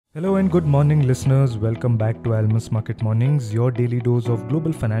Hello and good morning, listeners. Welcome back to Almus Market Mornings, your daily dose of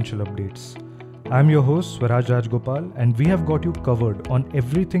global financial updates. I'm your host, Swaraj Rajagopal, and we have got you covered on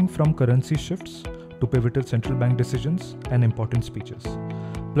everything from currency shifts to pivotal central bank decisions and important speeches.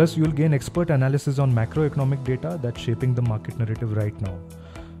 Plus, you'll gain expert analysis on macroeconomic data that's shaping the market narrative right now.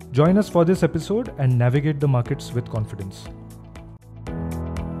 Join us for this episode and navigate the markets with confidence.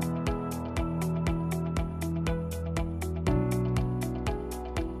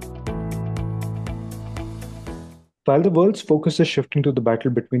 While the world's focus is shifting to the battle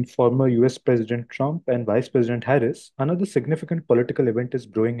between former US President Trump and Vice President Harris, another significant political event is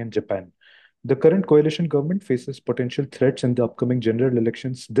brewing in Japan. The current coalition government faces potential threats in the upcoming general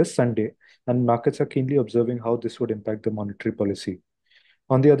elections this Sunday, and markets are keenly observing how this would impact the monetary policy.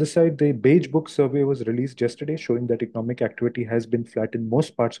 On the other side, the Beige Book survey was released yesterday, showing that economic activity has been flat in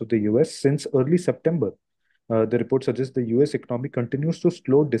most parts of the US since early September. The report suggests the US economy continues to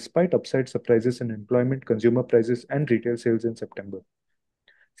slow despite upside surprises in employment, consumer prices, and retail sales in September.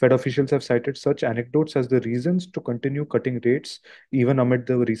 Fed officials have cited such anecdotes as the reasons to continue cutting rates even amid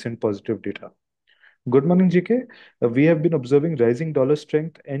the recent positive data. Good morning, GK. We have been observing rising dollar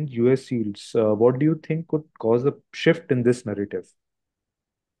strength and US yields. What do you think could cause a shift in this narrative?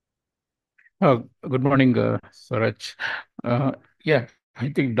 Good morning, Swaraj. Yeah, I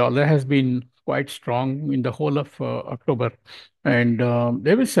think dollar has been quite strong in the whole of October, and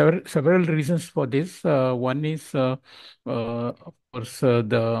there were several reasons for this. One is, of course,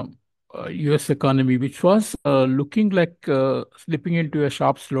 the U.S. economy, which was looking like slipping into a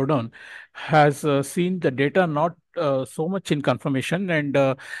sharp slowdown, has seen the data not so much in confirmation, and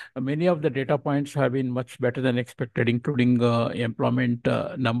many of the data points have been much better than expected, including employment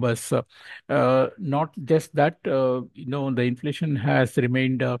numbers. Not just that, the inflation has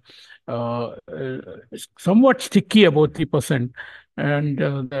remained somewhat sticky, about 3%. And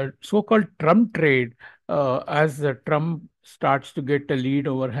the so-called Trump trade, as Trump starts to get a lead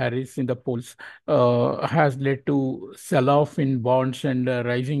over Harris in the polls, has led to sell-off in bonds and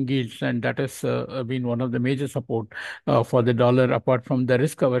rising yields, and that has been one of the major support for the dollar, apart from the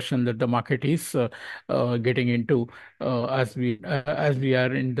risk aversion that the market is getting into as we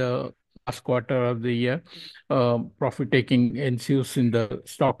are in the last quarter of the year. Profit taking ensues in the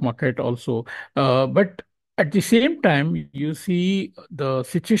stock market also. But at the same time, you see the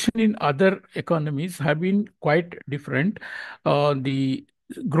situation in other economies have been quite different. The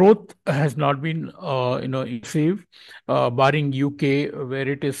growth has not been, impressive, barring UK, where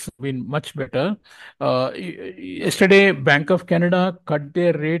it has been much better. Yesterday, Bank of Canada cut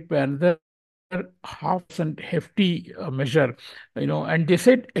their rate by another half percent, hefty measure, and they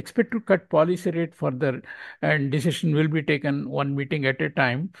said expect to cut policy rate further, and decision will be taken one meeting at a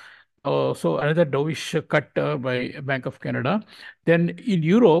time. So another dovish cut by Bank of Canada. Then in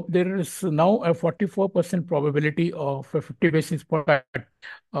Europe, there is now a 44% probability of a 50 basis point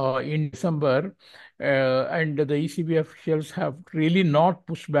cut in December, and the ECB officials have really not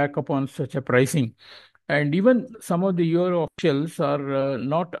pushed back upon such a pricing. And even some of the euro officials are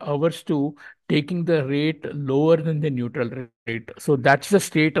not averse to taking the rate lower than the neutral rate. So that's the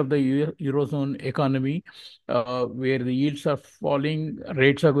state of the Eurozone economy, where the yields are falling,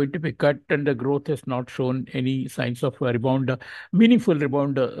 rates are going to be cut, and the growth has not shown any signs of a rebound, meaningful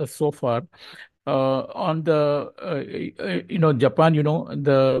rebound so far. On the, Japan,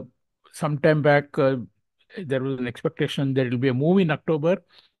 the sometime back, there was an expectation there will be a move in October,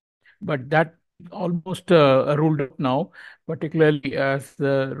 but that almost ruled out now, particularly as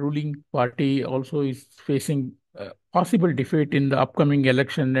the ruling party also is facing possible defeat in the upcoming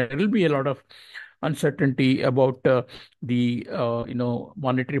election. There will be a lot of uncertainty about the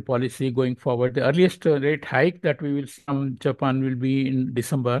monetary policy going forward. The earliest rate hike that we will see from Japan will be in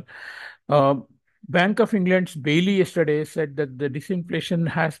December. Uh, Bank of England's Bailey yesterday said that the disinflation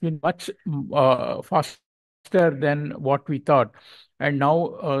has been much faster than what we thought, and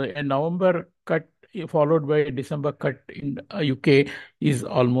now a November cut followed by a December cut in UK is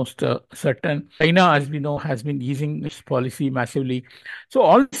almost certain. China, as we know, has been easing its policy massively. So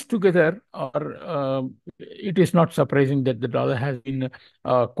all this together, it is not surprising that the dollar has been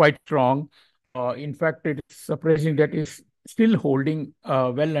quite strong. In fact, it is surprising that it's still holding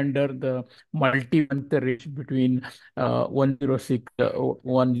well under the multi-month range between 106,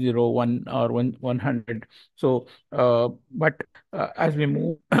 101, or 100. So, but as we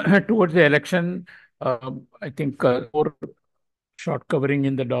move towards the election, I think more short covering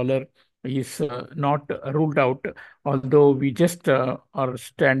in the dollar is not ruled out, although we just are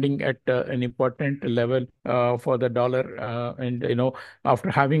standing at an important level for the dollar. And, after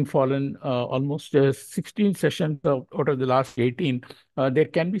having fallen almost 16 sessions out of the last 18, there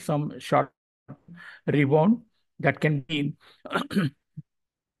can be some short rebound that can be seen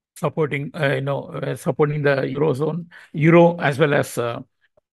supporting the eurozone, euro, as well as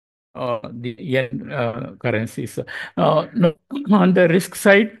the yen currencies. No, on the risk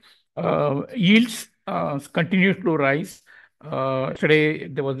side, yields continue to rise. Yesterday,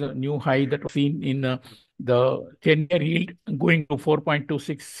 there was a new high that was seen in the 10-year yield going to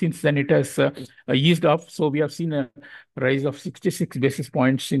 4.26. Since then, it has eased off. So we have seen a rise of 66 basis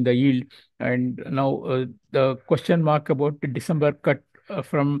points in the yield. And now the question mark about the December cut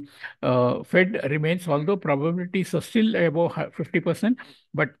from Fed remains, although probabilities are still above 50%.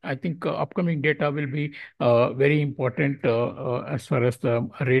 But I think upcoming data will be very important as far as the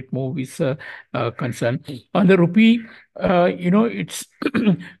rate move is concerned. On the rupee, it's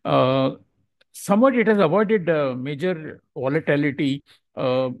uh, somewhat it has avoided major volatility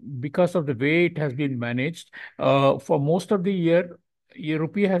because of the way it has been managed. For most of the year,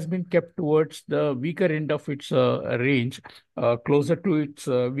 rupee has been kept towards the weaker end of its range, closer to its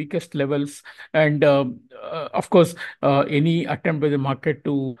weakest levels. And of course, any attempt by the market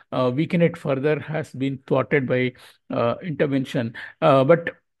to weaken it further has been thwarted by intervention.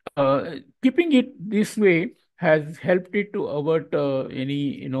 But keeping it this way has helped it to avert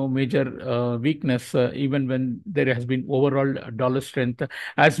any major weakness, even when there has been overall dollar strength.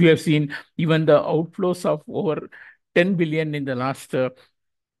 As we have seen, even the outflows of over 10 billion in the last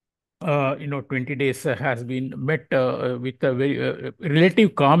 20 days has been met with a very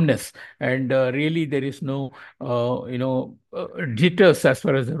relative calmness, and really there is no jitters as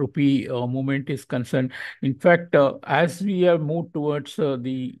far as the rupee movement is concerned. In fact, as we have moved towards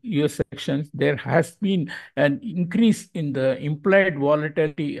the US elections, there has been an increase in the implied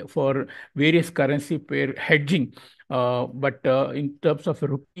volatility for various currency pair hedging. But in terms of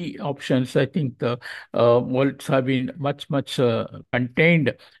rupee options, I think the wallets have been much, much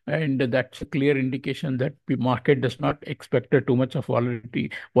contained, and that's a clear indication that the market does not expect too much of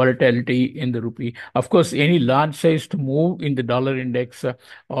volatility in the rupee. Of course, any large sized move in the dollar index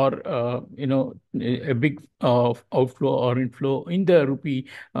or a big outflow or inflow in the rupee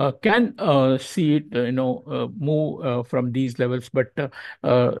can see it move from these levels. But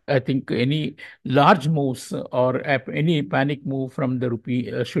I think any large moves or any panic move from the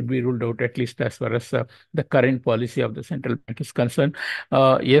rupee should be ruled out, at least as far as the current policy of the central bank is concerned.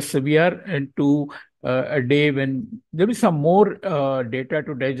 Yes, we are into a day when there is some more data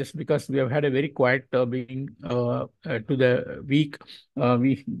to digest, because we have had a very quiet beginning to the week.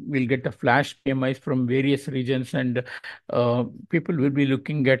 We will get the flash PMIs from various regions, and people will be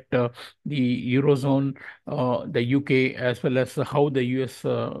looking at the Eurozone, the UK, as well as how the US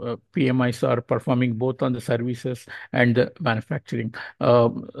PMIs are performing both on the services and the manufacturing.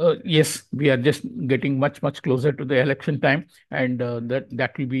 Yes, we are just getting much, much closer to the election time, and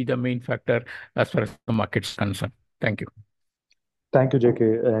that will be the main factor as far as the market's concerned. Thank you. Thank you,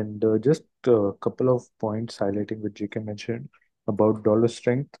 JK. And just a couple of points highlighting what JK mentioned about dollar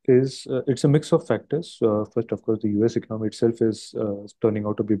strength is it's a mix of factors. First, of course, the US economy itself is turning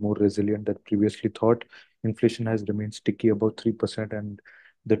out to be more resilient than previously thought. Inflation has remained sticky about 3%, and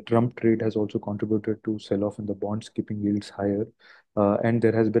the Trump trade has also contributed to sell off in the bonds, keeping yields higher. And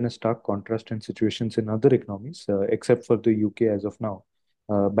there has been a stark contrast in situations in other economies, except for the UK as of now.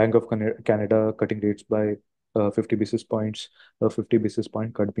 Bank of Canada cutting rates by 50 basis points, a 50 basis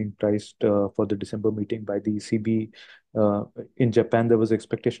point cut being priced for the December meeting by the ECB. In Japan, there was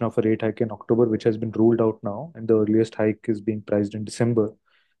expectation of a rate hike in October, which has been ruled out now, and the earliest hike is being priced in December.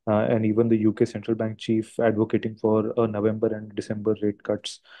 And even the UK central bank chief advocating for November and December rate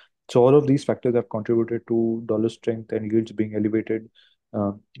cuts. So all of these factors have contributed to dollar strength and yields being elevated.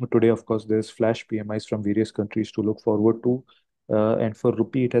 Uh, Today, of course, there's flash PMIs from various countries to look forward to. And for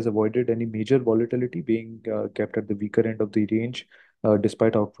rupee, it has avoided any major volatility, being kept at the weaker end of the range.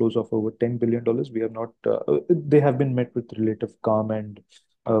 Despite outflows of over $10 billion, we have not. They have been met with relative calm and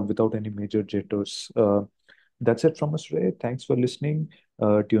without any major jitters. That's it from us today. Thanks for listening.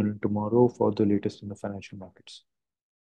 Tune in tomorrow for the latest in the financial markets.